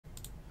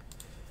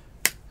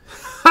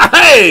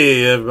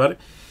Hey, everybody.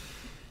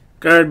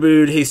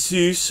 Guardboard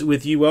Jesus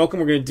with you.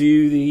 Welcome. We're going to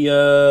do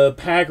the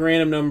pack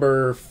random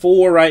number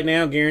 4 right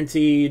now.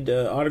 Guaranteed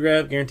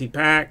autograph, guaranteed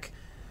pack.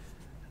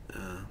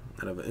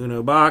 Out of an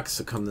Uno box.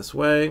 So come this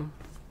way.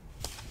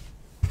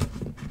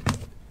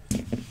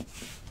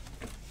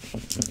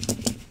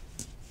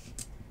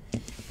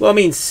 Well, I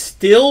mean,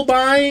 still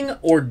buying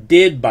or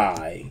did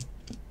buy?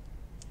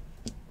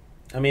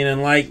 I mean,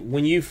 and like,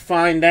 when you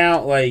find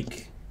out,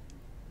 like,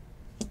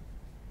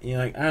 you're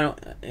like, I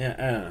don't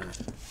know.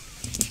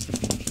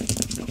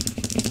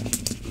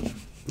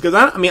 Because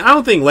I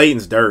don't think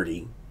Leighton's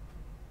dirty.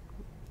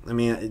 But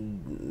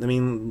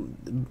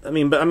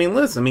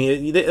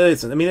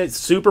listen.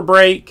 Super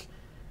Break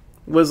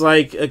was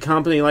like a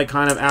company like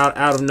kind of out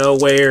of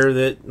nowhere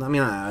that, not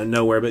out of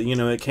nowhere, but you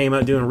know, it came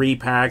out doing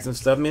repacks and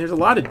stuff. I mean, there's a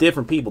lot of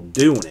different people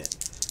doing it.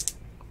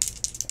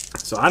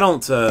 So I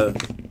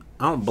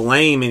don't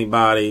blame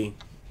anybody.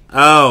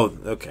 Oh,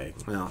 okay.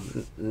 Well,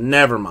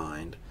 never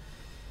mind.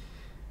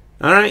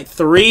 All right,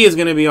 3 is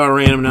going to be our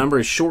random number,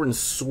 a short and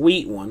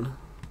sweet one.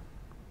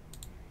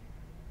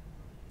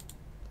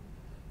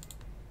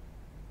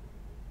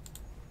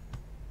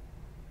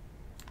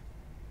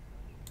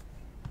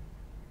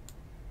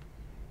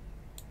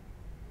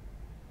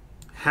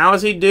 How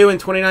is he doing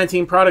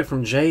 2019 product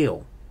from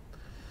jail?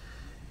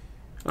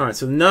 All right,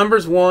 so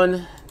numbers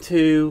 1,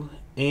 2,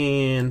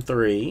 and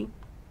 3.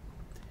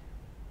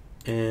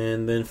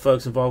 And then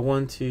folks involved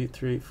 1, 2,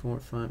 3, 4,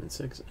 5, and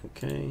 6.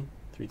 Okay.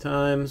 3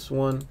 times.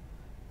 1,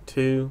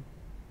 2,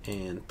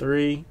 and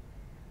 3.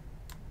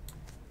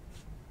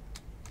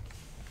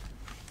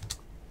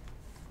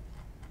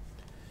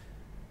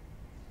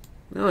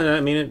 Well,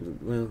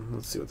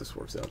 let's see what this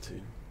works out to.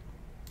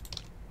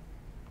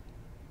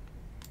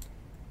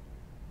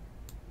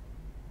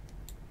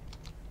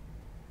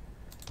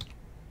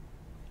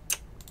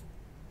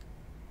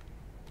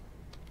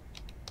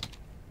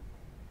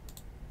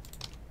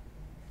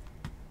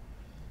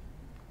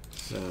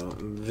 So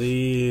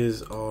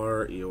these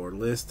are your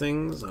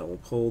listings. I will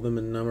pull them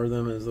and number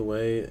them in the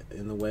way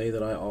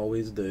that I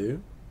always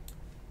do.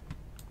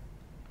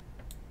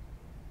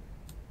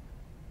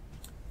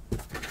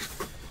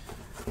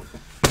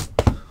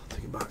 I'll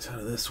take a box out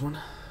of this one.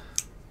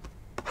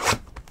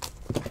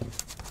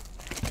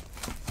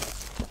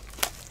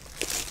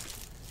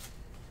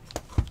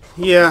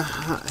 Yeah,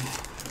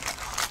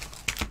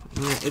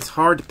 it's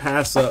hard to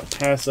pass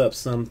up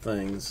some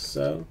things.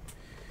 So,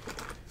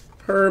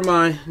 per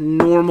my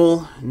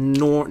normal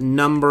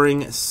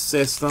numbering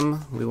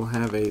system, we will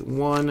have a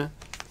 1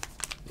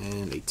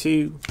 and a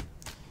 2,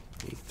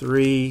 a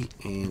 3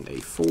 and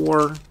a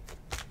 4,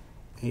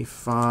 a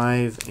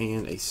 5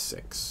 and a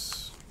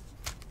 6.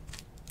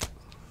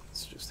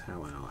 That's just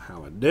how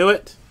I do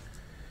it.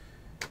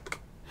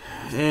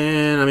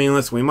 And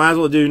listen, we might as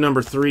well do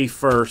number 3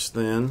 first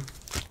then,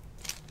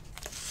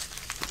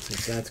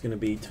 since that's going to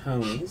be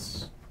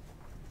Tony's.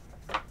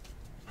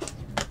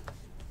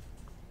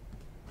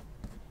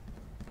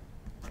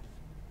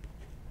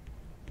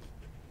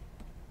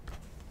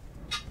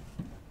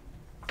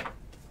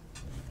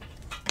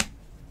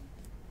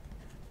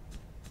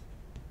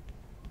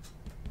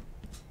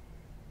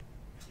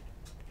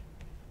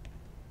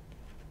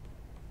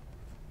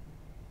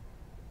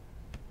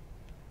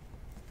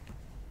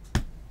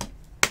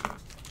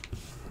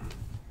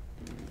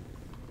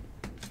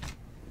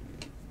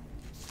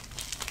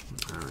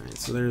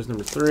 So there's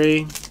number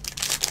 3.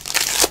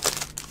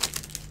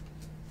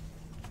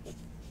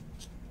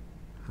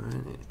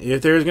 Right.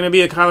 If there's going to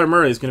be a Kyler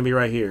Murray, it's going to be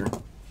right here.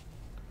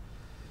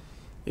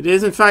 It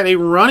is, in fact, a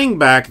running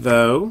back,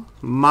 though.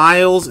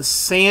 Miles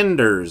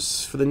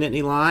Sanders for the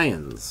Nittany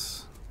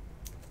Lions.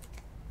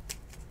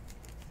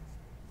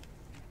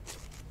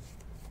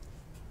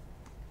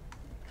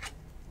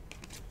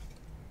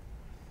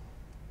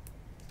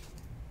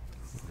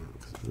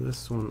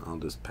 This one I'll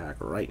just pack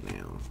right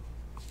now.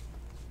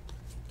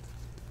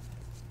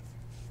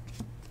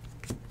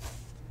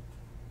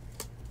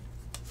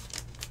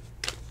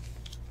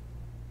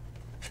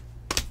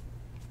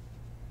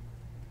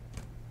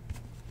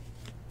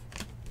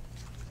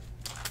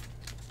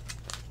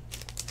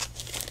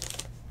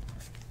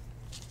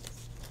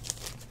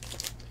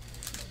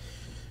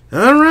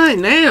 All right,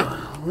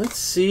 now let's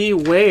see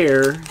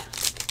where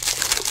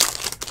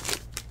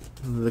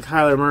the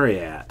Kyler Murray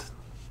at.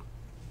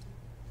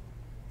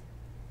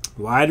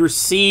 Wide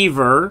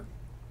receiver.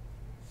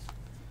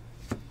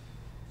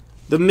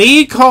 The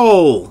meat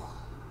hole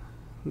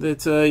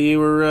that you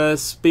were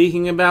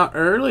speaking about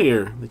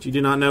earlier, that you do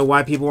not know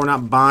why people were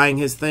not buying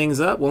his things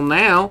up. Well,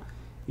 now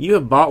you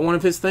have bought one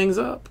of his things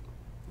up.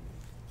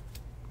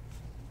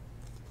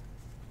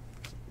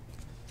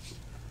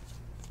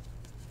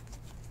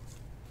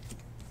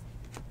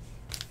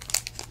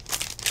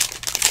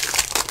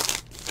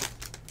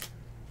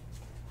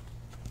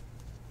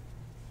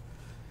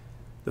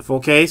 The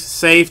full case,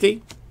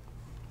 safety,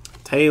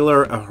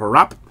 Taylor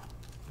Harrop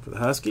for the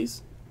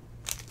Huskies.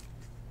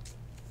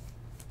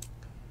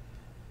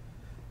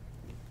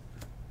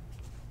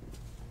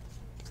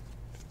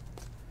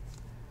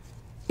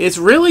 it's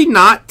really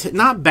not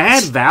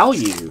bad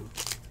value.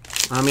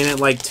 I mean, at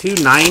like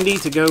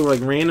 $290 to go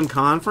like random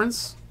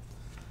conference,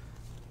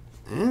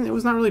 and it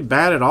was not really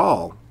bad at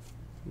all.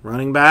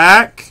 Running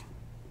back,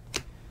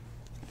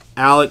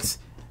 Alex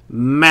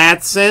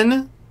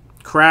Mattson,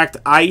 cracked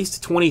ice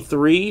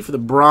 23 for the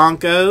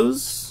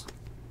Broncos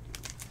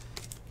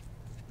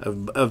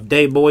of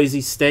Day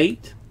Boise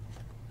State.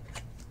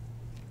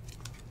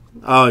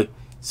 Oh,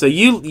 so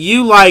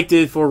you liked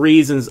it for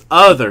reasons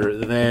other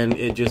than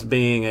it just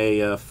being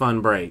a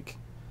fun break.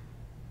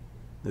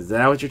 Is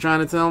that what you're trying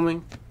to tell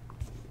me?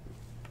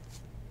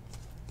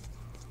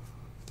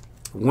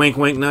 Wink,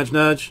 wink, nudge,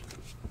 nudge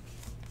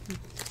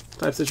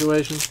type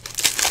situation.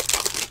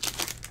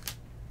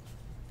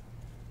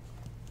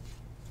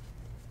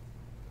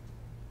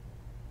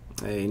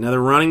 Hey,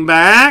 another running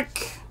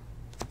back.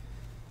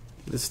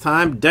 This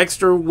time,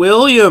 Dexter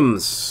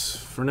Williams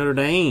for Notre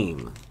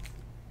Dame.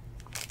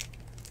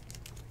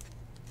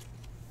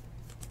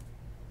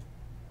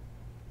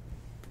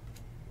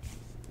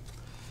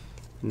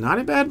 Not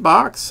a bad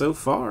box so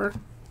far.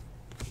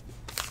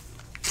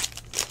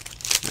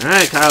 All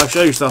right, Kyle,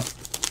 show yourself.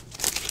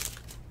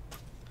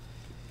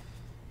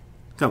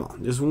 Come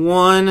on, just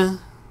one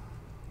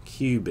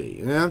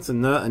QB. That's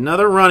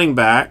another running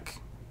back.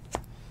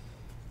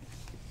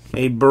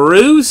 A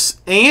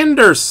Bruce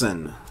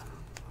Anderson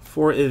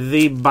for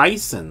the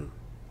Bison.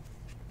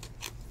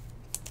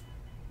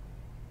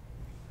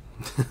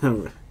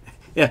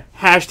 Yeah,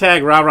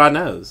 hashtag rah-rah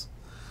knows.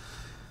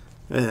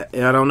 I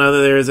don't know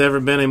that there has ever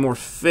been a more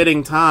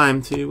fitting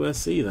time to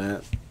see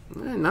that.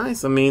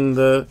 Nice. I mean,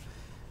 the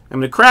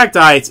cracked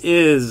ice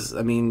is,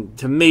 I mean,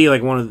 to me,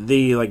 like one of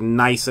the like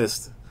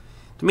nicest.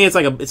 To me, it's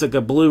like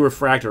a blue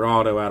refractor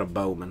auto out of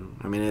Bowman.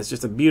 I mean, it's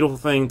just a beautiful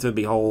thing to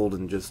behold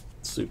and just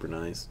super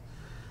nice.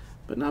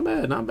 But not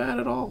bad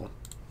at all.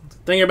 I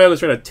think everybody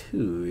was right at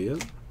 2, yeah.